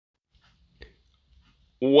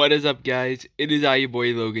What is up, guys? It is I, your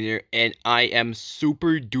boy Logan here, and I am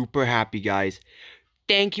super duper happy, guys.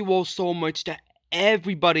 Thank you all so much to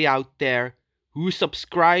everybody out there who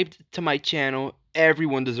subscribed to my channel.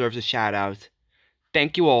 Everyone deserves a shout out.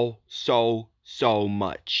 Thank you all so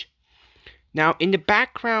much. Now, in the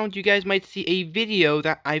background, you guys might see a video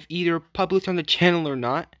that I've either published on the channel or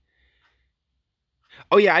not.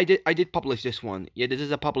 Oh yeah, I did publish this one. Yeah, this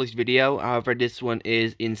is a published video. However, this one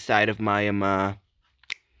is inside of my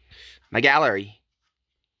gallery.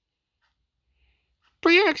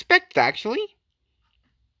 Pretty unexpected, actually.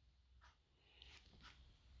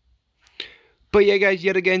 But yeah, guys,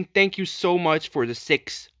 yet again, thank you so much for the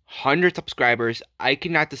 600 subscribers. I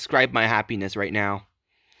cannot describe my happiness right now.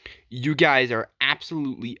 You guys are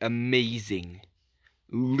absolutely amazing.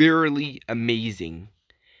 Literally amazing.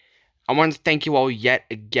 I want to thank you all yet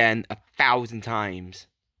again 1,000 times.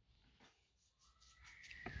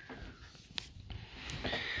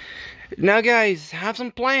 Now, guys, have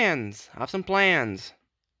some plans.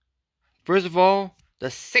 First of all,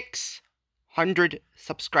 the 600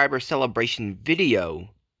 subscriber celebration video.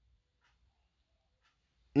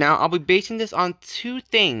 Now, I'll be basing this on two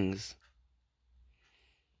things.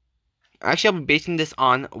 Actually, I'll be basing this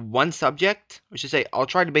on one subject. I should say, I'll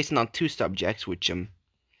try to base it on two subjects, which,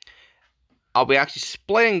 I'll be actually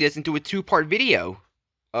splitting this into a two-part video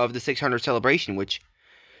of the 600 celebration, which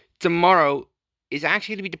tomorrow is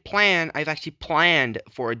actually going to be the plan. I've actually planned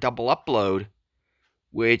for a double upload,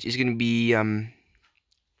 which is going to be,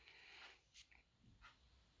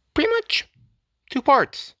 pretty much 2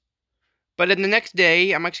 parts. But then the next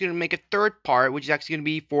day, I'm actually going to make a third part, which is actually going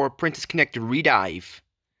to be for Princess Connect Redive.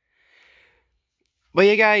 But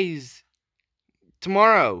yeah, guys,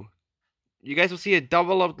 tomorrow, you guys will see a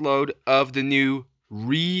double upload of the new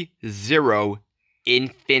ReZero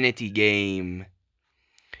Infinity game.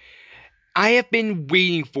 I have been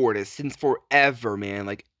waiting for this since forever, man.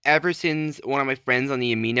 Like, ever since one of my friends on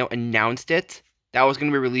the Amino announced it, that was going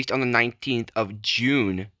to be released on the 19th of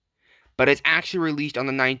June. But it's actually released on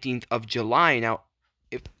the 19th of July. Now,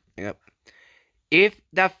 if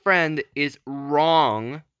that friend is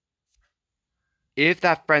wrong, if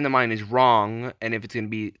that friend of mine is wrong, and if it's going to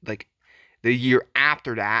be, like, the year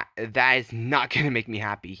after that, that is not going to make me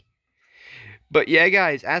happy. But yeah,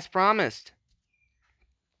 guys, as promised.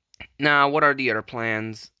 Now, what are the other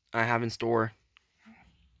plans I have in store?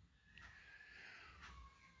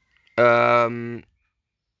 Damn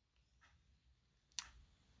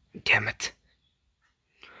it.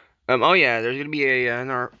 Oh yeah, there's gonna be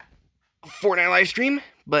another Fortnite live stream,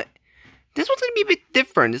 but this one's gonna be a bit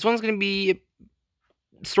different. This one's gonna be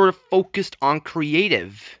sort of focused on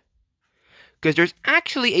creative, because there's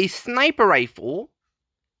actually a sniper rifle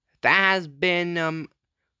that has been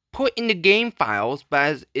put in the game files,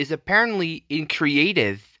 but is apparently in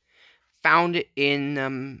creative, found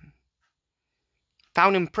in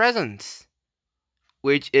Presence,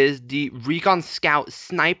 which is the Recon Scout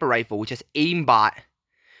sniper rifle, which has aimbot.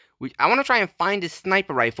 Which I want to try and find this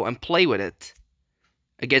sniper rifle and play with it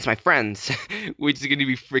against my friends, which is going to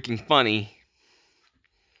be freaking funny.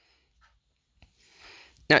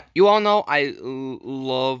 Now, you all know I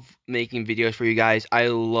love making videos for you guys. I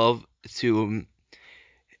love to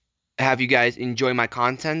have you guys enjoy my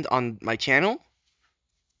content on my channel,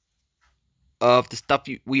 of the stuff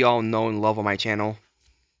we all know and love on my channel.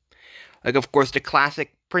 Like, of course, the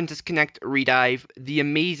classic Princess Connect Redive, the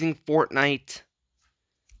amazing Fortnite,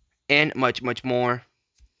 and much more.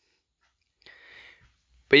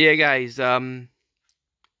 But yeah, guys,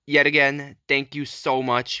 yet again, thank you so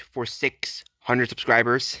much for 600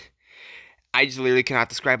 subscribers. I just literally cannot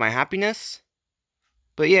describe my happiness.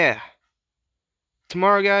 But yeah,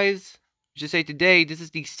 tomorrow, guys, just say today, this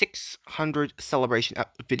is the 600 celebration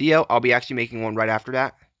video. I'll be actually making one right after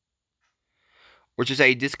that. Or to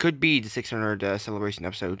say, this could be the 600 celebration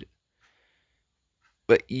episode.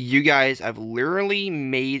 But you guys have literally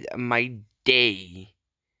made my day.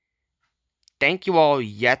 Thank you all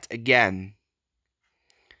yet again.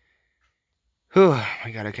 Oh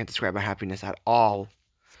my god, I can't describe my happiness at all.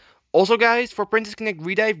 Also, guys, for Princess Connect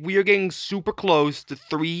Redive, we are getting super close to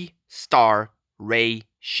 3-star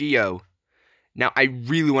ratio. Now, I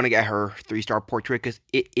really want to get her 3-star portrait because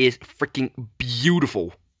it is freaking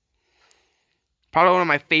beautiful. Probably one of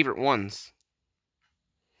my favorite ones.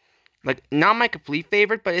 Like, not my complete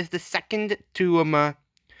favorite, but it's the second to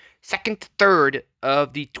third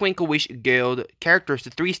of the Twinkle Wish Guild characters to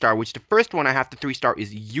 3-star, which the first one I have to 3-star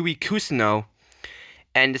is Yui Kusano.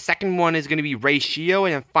 And the second one is going to be Rei Shio,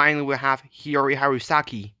 and then finally we'll have Hiyori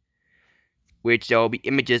Harusaki. Which there will be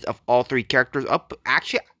images of all 3 characters up.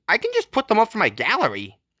 Actually, I can just put them up for my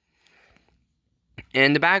gallery.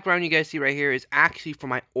 And the background you guys see right here is actually from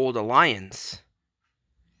my old Alliance.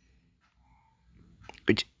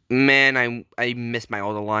 Which, man, I miss my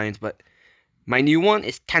old Alliance, but my new one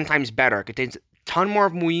is 10 times better. It contains a ton more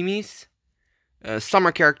of Muimi's,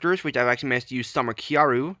 summer characters, which I've actually managed to use Summer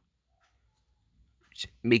Kiaru, which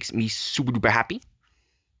makes me super duper happy.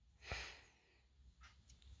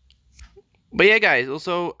 But yeah, guys,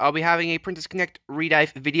 also, I'll be having a Princess Connect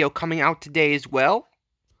Redive video coming out today as well.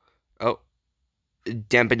 Oh,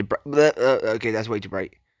 dampen the okay, that's way too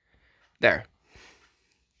bright. There.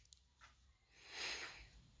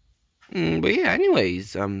 But yeah,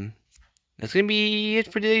 anyways, that's gonna be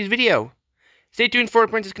it for today's video. Stay tuned for a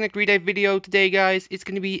Princess Connect Redive video today, guys. It's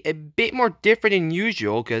gonna be a bit more different than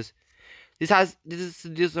usual, because this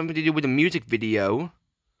is something to do with a music video.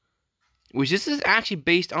 Which this is actually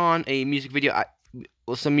based on a music video,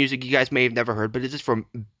 some music you guys may have never heard, but this is from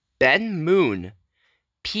Ben Moon,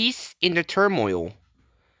 Peace in the Turmoil.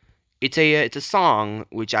 It's a song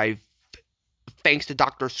which thanks to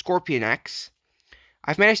Dr. Scorpion X,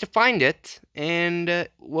 I've managed to find it, and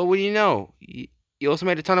what would you know? He also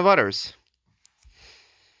made a ton of others.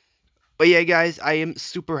 But yeah, guys, I am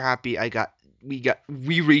super happy.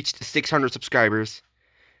 We reached 600 subscribers.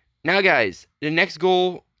 Now, guys, the next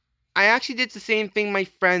goal. I actually did the same thing my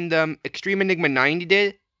friend Extreme Enigma 90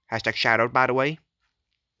 did. Hashtag shoutout, by the way.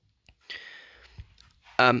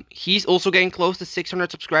 He's also getting close to 600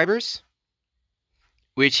 subscribers.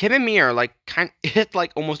 Which him and me are like it's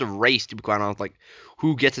like almost a race, to be quite honest. Like,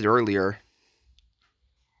 who gets it earlier?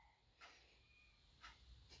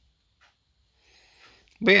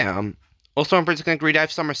 But yeah, also on Princess Connect Redive,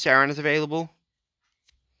 Summer Saran is available.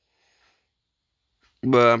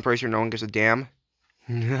 But I'm pretty sure no one gives a damn.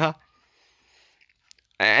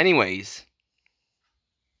 Anyways,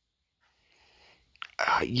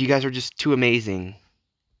 you guys are just too amazing.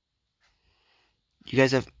 You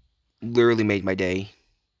guys have literally made my day.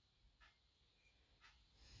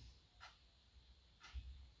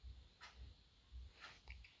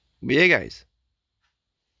 But yeah, guys.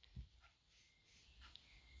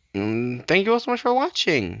 Thank you all so much for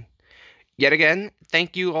watching. Yet again,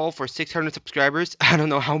 thank you all for 600 subscribers. I don't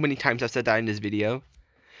know how many times I've said that in this video.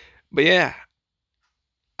 But yeah,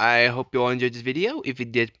 I hope you all enjoyed this video. If you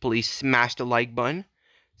did, please smash the like button.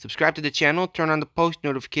 Subscribe to the channel, turn on the post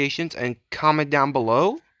notifications, and comment down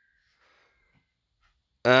below.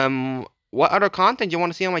 What other content you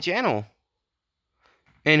want to see on my channel?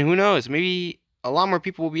 And who knows, maybe a lot more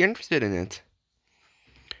people will be interested in it.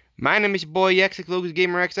 My name is your boy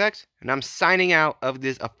XX, and I'm signing out of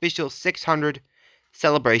this official 600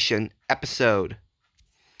 celebration episode.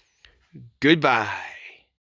 Goodbye.